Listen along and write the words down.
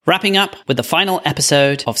Wrapping up with the final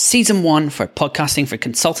episode of Season 1 for Podcasting for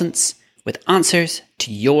Consultants with answers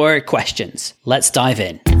to your questions. Let's dive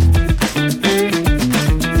in.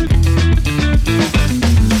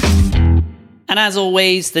 And as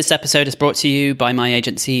always, this episode is brought to you by my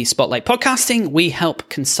agency, Spotlight Podcasting. We help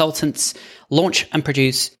consultants launch and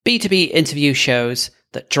produce B2B interview shows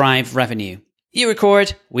that drive revenue. You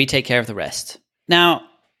record, we take care of the rest. Now,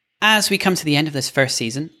 as we come to the end of this first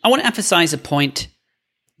season, I want to emphasize a point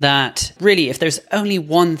that really, if there's only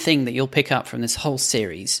one thing that you'll pick up from this whole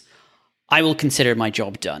series, I will consider my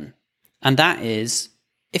job done. And that is,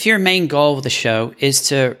 if your main goal of the show is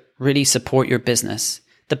to really support your business,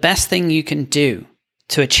 the best thing you can do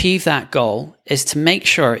to achieve that goal is to make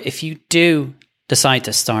sure, if you do decide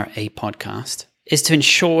to start a podcast, is to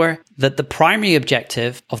ensure that the primary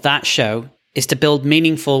objective of that show is to build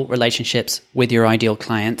meaningful relationships with your ideal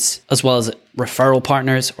clients, as well as referral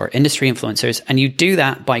partners or industry influencers. And you do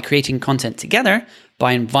that by creating content together,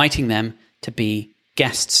 by inviting them to be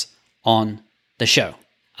guests on the show.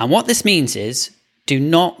 And what this means is, do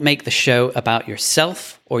not make the show about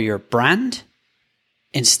yourself or your brand.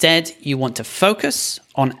 Instead, you want to focus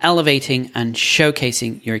on elevating and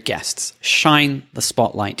showcasing your guests. Shine the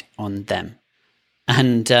spotlight on them.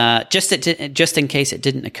 And just in case it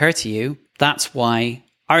didn't occur to you, that's why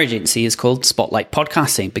our agency is called Spotlight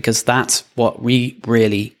Podcasting, because that's what we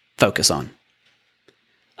really focus on.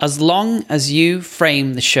 As long as you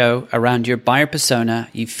frame the show around your buyer persona,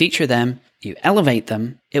 you feature them, you elevate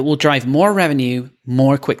them, it will drive more revenue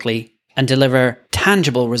more quickly and deliver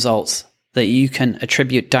tangible results that you can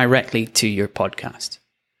attribute directly to your podcast.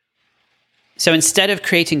 So instead of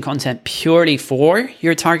creating content purely for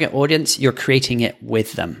your target audience, you're creating it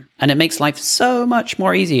with them. And it makes life so much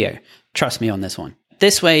more easier. Trust me on this one.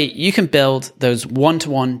 This way, you can build those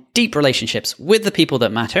one-to-one deep relationships with the people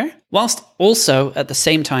that matter, whilst also at the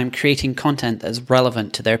same time creating content that's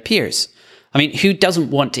relevant to their peers. I mean, who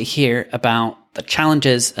doesn't want to hear about the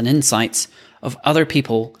challenges and insights of other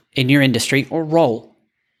people in your industry or role?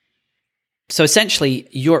 So essentially,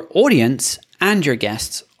 your audience and your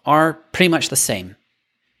guests are pretty much the same.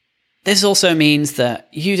 This also means that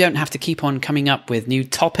you don't have to keep on coming up with new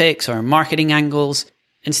topics or marketing angles.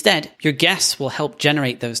 Instead, your guests will help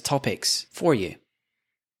generate those topics for you.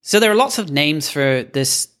 So there are lots of names for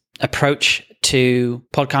this approach to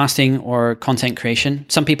podcasting or content creation.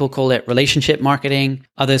 Some people call it relationship marketing.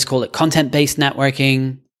 Others call it content-based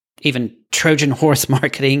networking, even Trojan horse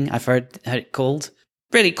marketing, I've heard it called.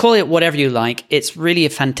 Really, call it whatever you like. It's really a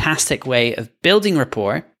fantastic way of building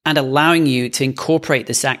rapport and allowing you to incorporate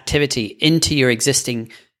this activity into your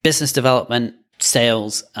existing business development,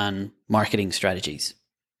 sales, and marketing strategies.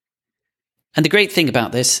 And the great thing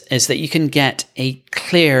about this is that you can get a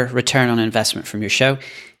clear return on investment from your show,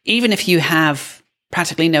 even if you have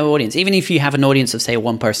practically no audience, even if you have an audience of, say,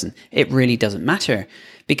 one person. It really doesn't matter,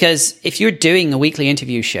 because if you're doing a weekly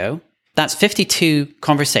interview show, that's 52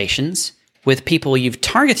 conversations with people you've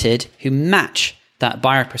targeted who match that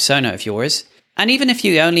buyer persona of yours. And even if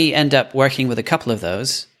you only end up working with a couple of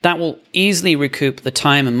those, that will easily recoup the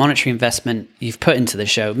time and monetary investment you've put into the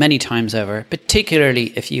show many times over,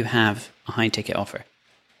 particularly if you have a high ticket offer.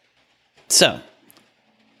 So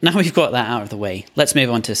now we've got that out of the way, let's move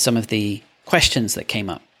on to some of the questions that came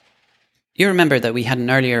up. You remember that we had an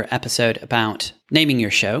earlier episode about naming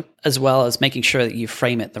your show, as well as making sure that you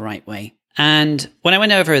frame it the right way. And when I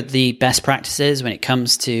went over the best practices when it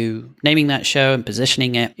comes to naming that show and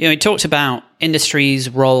positioning it, we talked about industries,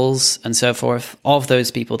 roles, and so forth of those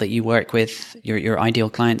people that you work with, your ideal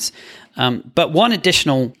clients. But one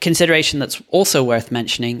additional consideration that's also worth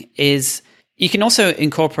mentioning is you can also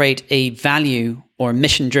incorporate a value or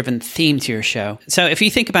mission-driven theme to your show. So if you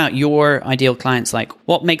think about your ideal clients, like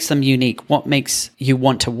what makes them unique, what makes you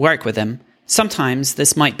want to work with them, sometimes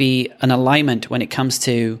this might be an alignment when it comes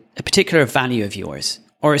to a particular value of yours,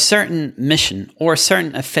 or a certain mission, or a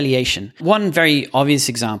certain affiliation. One very obvious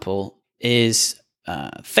example is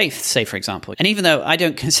faith, say, for example. And even though I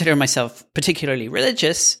don't consider myself particularly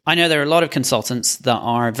religious, I know there are a lot of consultants that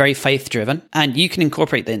are very faith-driven, and you can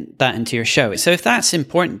incorporate that into your show. So if that's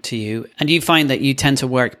important to you, and you find that you tend to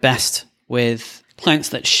work best with clients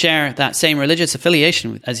that share that same religious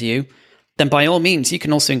affiliation as you, then by all means, you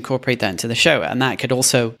can also incorporate that into the show. And that could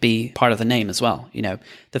also be part of the name as well.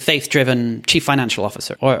 The faith-driven chief financial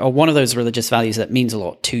officer, or one of those religious values that means a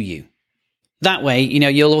lot to you. That way,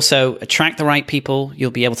 you'll also attract the right people.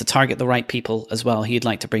 You'll be able to target the right people as well who you'd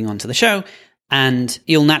like to bring onto the show. And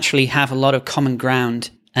you'll naturally have a lot of common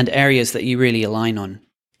ground and areas that you really align on.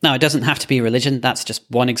 Now, it doesn't have to be religion. That's just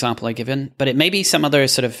one example I've given. But it may be some other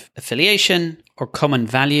sort of affiliation or common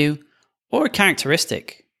value or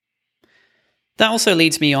characteristic That also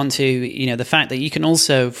leads me on to, the fact that you can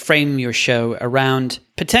also frame your show around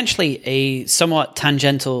potentially a somewhat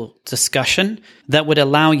tangential discussion that would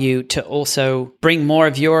allow you to also bring more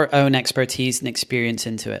of your own expertise and experience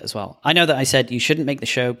into it as well. I know that I said you shouldn't make the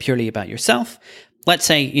show purely about yourself. Let's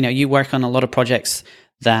say, you work on a lot of projects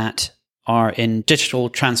that are in digital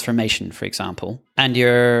transformation, for example, and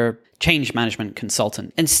you're change management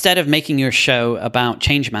consultant. Instead of making your show about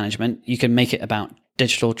change management, you can make it about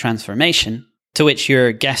digital transformation, to which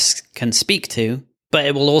your guests can speak to, but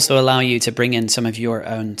it will also allow you to bring in some of your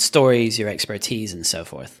own stories, your expertise, and so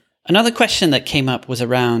forth. Another question that came up was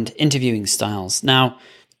around interviewing styles. Now,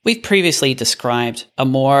 we've previously described a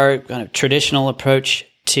more kind of traditional approach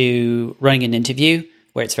to running an interview,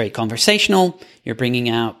 where it's very conversational. You're bringing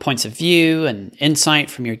out points of view and insight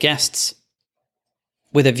from your guests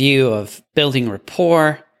with a view of building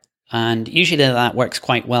rapport. And usually that works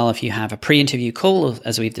quite well if you have a pre-interview call,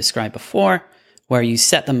 as we've described before, where you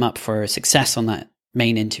set them up for success on that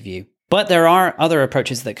main interview. But there are other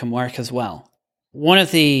approaches that can work as well. One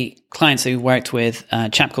of the clients that we worked with, a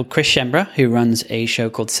chap called Chris Schembra, who runs a show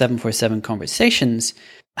called 747 Conversations,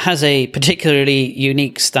 has a particularly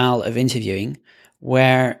unique style of interviewing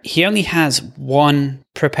where he only has one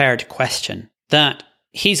prepared question that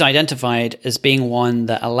he's identified as being one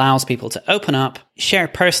that allows people to open up, share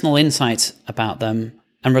personal insights about them,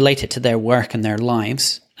 and relate it to their work and their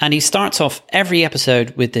lives. And he starts off every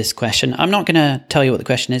episode with this question. I'm not going to tell you what the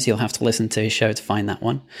question is. You'll have to listen to his show to find that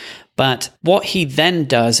one. But what he then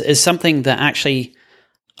does is something that actually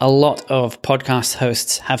a lot of podcast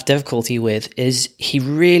hosts have difficulty with, is he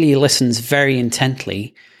really listens very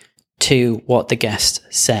intently to what the guest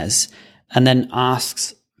says and then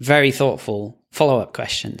asks very thoughtful follow-up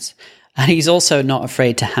questions. And he's also not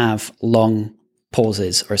afraid to have long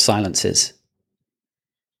pauses or silences.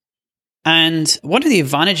 And one of the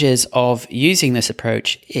advantages of using this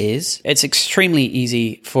approach is it's extremely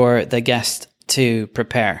easy for the guest to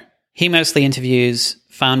prepare. He mostly interviews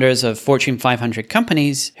founders of Fortune 500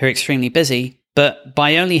 companies who are extremely busy, but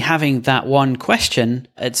by only having that one question,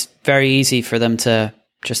 it's very easy for them to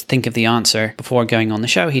just think of the answer before going on the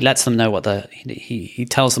show. He lets them know he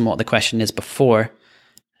tells them what the question is before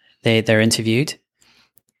they're interviewed.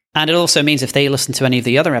 And it also means if they listen to any of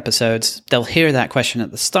the other episodes, they'll hear that question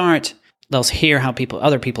at the start. They'll hear how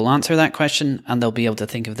other people answer that question, and they'll be able to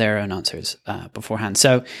think of their own answers beforehand.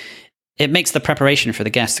 So it makes the preparation for the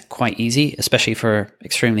guest quite easy, especially for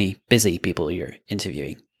extremely busy people you're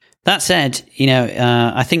interviewing. That said,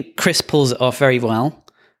 I think Chris pulls it off very well.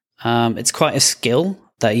 It's quite a skill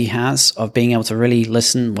that he has of being able to really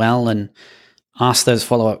listen well and ask those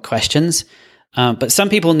follow-up questions. But some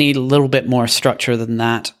people need a little bit more structure than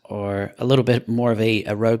that, or a little bit more of a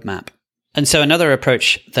roadmap. And so another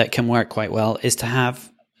approach that can work quite well is to have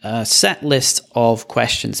a set list of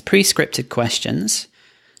questions, pre-scripted questions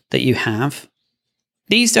that you have.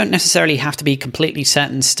 These don't necessarily have to be completely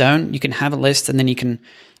set in stone. You can have a list, and then you can,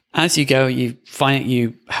 as you go, you find it,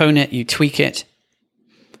 you hone it, you tweak it.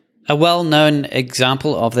 A well-known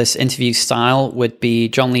example of this interview style would be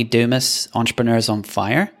John Lee Dumas' Entrepreneurs on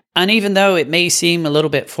Fire. And even though it may seem a little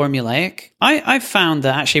bit formulaic, I've found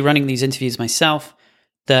that actually running these interviews myself,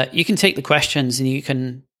 that you can take the questions and you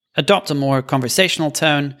can adopt a more conversational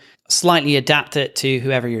tone, slightly adapt it to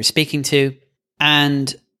whoever you're speaking to.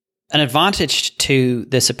 And an advantage to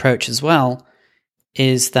this approach as well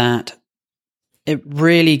is that it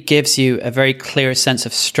really gives you a very clear sense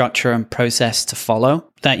of structure and process to follow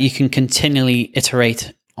that you can continually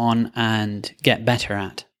iterate on and get better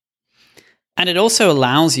at. And it also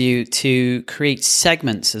allows you to create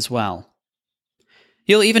segments as well.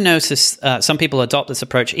 You'll even notice some people adopt this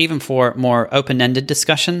approach even for more open-ended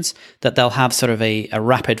discussions, that they'll have sort of a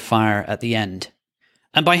rapid fire at the end.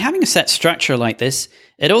 And by having a set structure like this,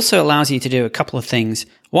 it also allows you to do a couple of things.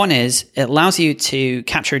 One is it allows you to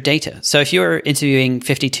capture data. So if you're interviewing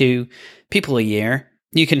 52 people a year,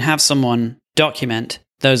 you can have someone document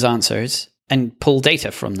those answers and pull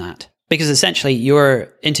data from that. Because essentially you're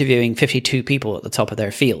interviewing 52 people at the top of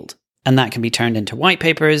their field. And that can be turned into white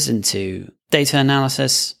papers, into data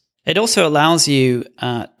analysis. It also allows you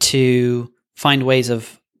to find ways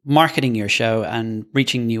of marketing your show and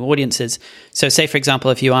reaching new audiences. So say, for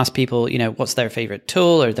example, if you ask people, what's their favorite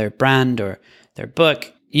tool or their brand or their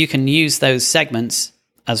book, you can use those segments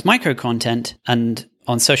as micro content and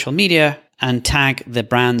on social media and tag the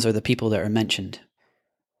brands or the people that are mentioned.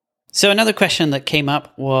 So another question that came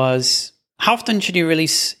up was, how often should you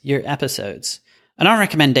release your episodes? And our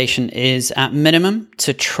recommendation is, at minimum,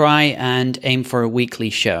 to try and aim for a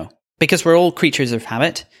weekly show, because we're all creatures of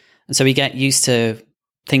habit. And so we get used to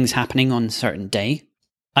things happening on a certain day.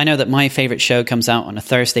 I know that my favorite show comes out on a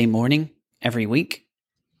Thursday morning every week.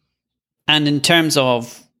 And in terms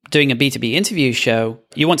of doing a B2B interview show,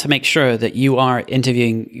 you want to make sure that you are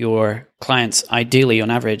interviewing your clients, ideally on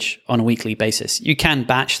average, on a weekly basis. You can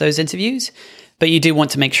batch those interviews, but you do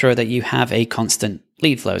want to make sure that you have a constant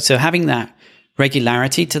lead flow. So having that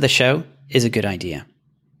regularity to the show is a good idea.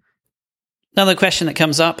 Another question that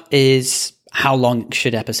comes up is, how long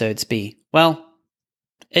should episodes be? Well,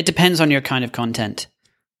 it depends on your kind of content.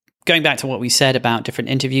 Going back to what we said about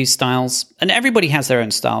different interview styles, and everybody has their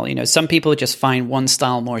own style. Some people just find one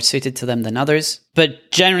style more suited to them than others.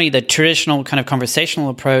 But generally, the traditional kind of conversational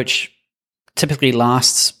approach typically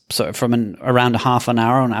lasts sort of from around a half an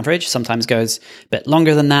hour on average. Sometimes goes a bit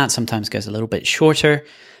longer than that. Sometimes goes a little bit shorter.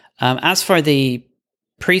 As for the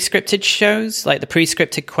pre-scripted shows, like the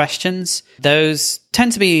pre-scripted questions, those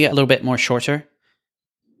tend to be a little bit more shorter.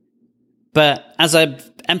 But as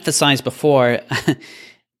I've emphasized before,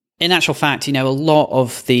 in actual fact, a lot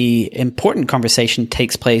of the important conversation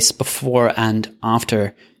takes place before and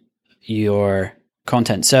after your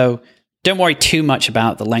content. So don't worry too much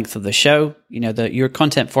about the length of the show. Your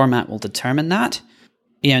content format will determine that.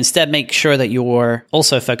 Instead, make sure that you're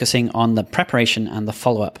also focusing on the preparation and the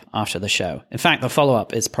follow-up after the show. In fact, the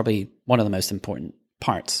follow-up is probably one of the most important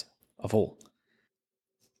parts of all.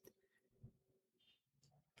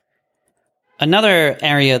 Another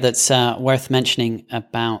area that's worth mentioning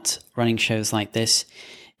about running shows like this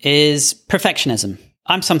is perfectionism.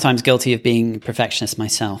 I'm sometimes guilty of being a perfectionist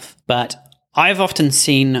myself, but I've often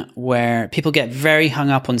seen where people get very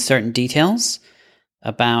hung up on certain details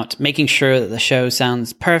about making sure that the show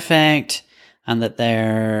sounds perfect and that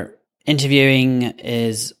their interviewing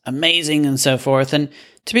is amazing and so forth. And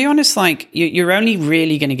to be honest, you're only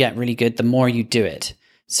really going to get really good the more you do it.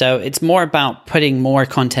 So it's more about putting more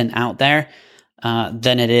content out there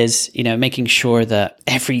than it is, making sure that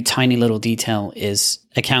every tiny little detail is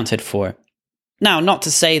accounted for. Now, not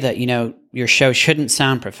to say that, your show shouldn't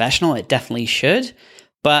sound professional. It definitely should.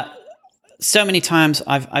 But so many times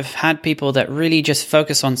I've had people that really just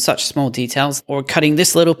focus on such small details, or cutting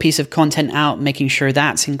this little piece of content out, making sure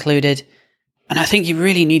that's included. And I think you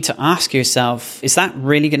really need to ask yourself, is that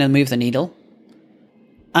really going to move the needle?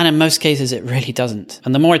 And in most cases, it really doesn't.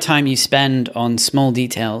 And the more time you spend on small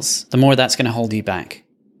details, the more that's going to hold you back.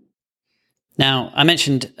 Now, I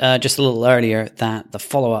mentioned just a little earlier that the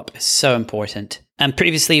follow-up is so important. And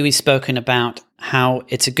previously, we've spoken about how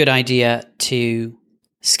it's a good idea to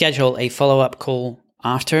schedule a follow-up call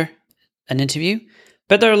after an interview.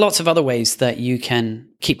 But there are lots of other ways that you can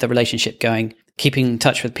keep the relationship going. Keeping in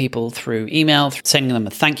touch with people through email, sending them a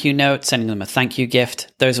thank you note, sending them a thank you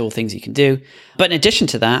gift. Those are all things you can do. But in addition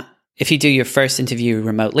to that, if you do your first interview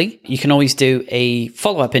remotely, you can always do a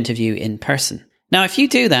follow-up interview in person. Now, if you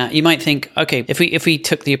do that, you might think, okay, if we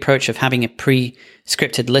took the approach of having a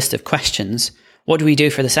pre-scripted list of questions, what do we do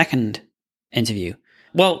for the second interview?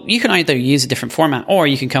 Well, you can either use a different format, or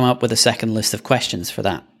you can come up with a second list of questions for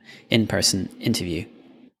that in-person interview.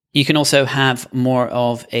 You can also have more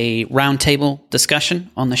of a roundtable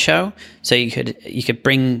discussion on the show. So you could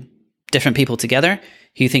bring different people together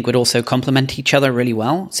who you think would also complement each other really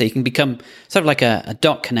well. So you can become sort of like a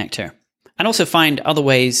dot connector. And also find other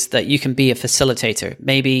ways that you can be a facilitator.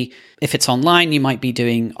 Maybe if it's online, you might be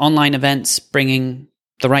doing online events, bringing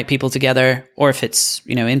the right people together. Or if it's,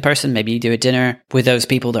 in person, maybe you do a dinner with those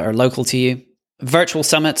people that are local to you. Virtual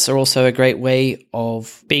summits are also a great way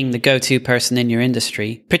of being the go-to person in your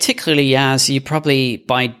industry, particularly as you probably,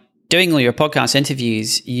 by doing all your podcast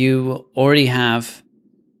interviews, you already have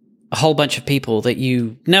a whole bunch of people that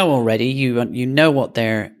you know already. You know what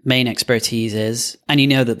their main expertise is, and you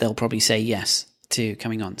know that they'll probably say yes to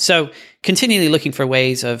coming on. So continually looking for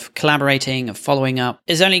ways of collaborating, of following up,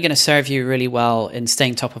 is only going to serve you really well in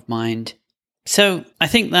staying top of mind. So I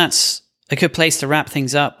think that's a good place to wrap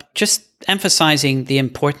things up. Just emphasizing the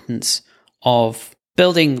importance of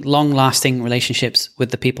building long-lasting relationships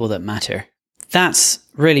with the people that matter. That's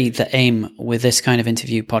really the aim with this kind of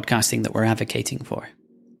interview podcasting that we're advocating for.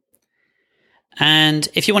 And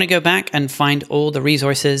if you want to go back and find all the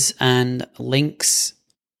resources and links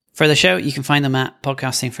for the show, you can find them at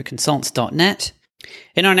podcastingforconsultants.net.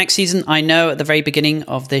 In our next season, I know at the very beginning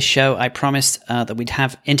of this show, I promised that we'd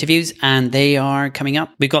have interviews, and they are coming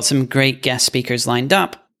up. We've got some great guest speakers lined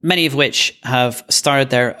up, many of which have started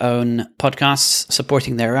their own podcasts,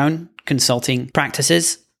 supporting their own consulting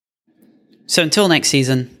practices. So until next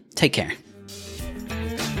season, take care.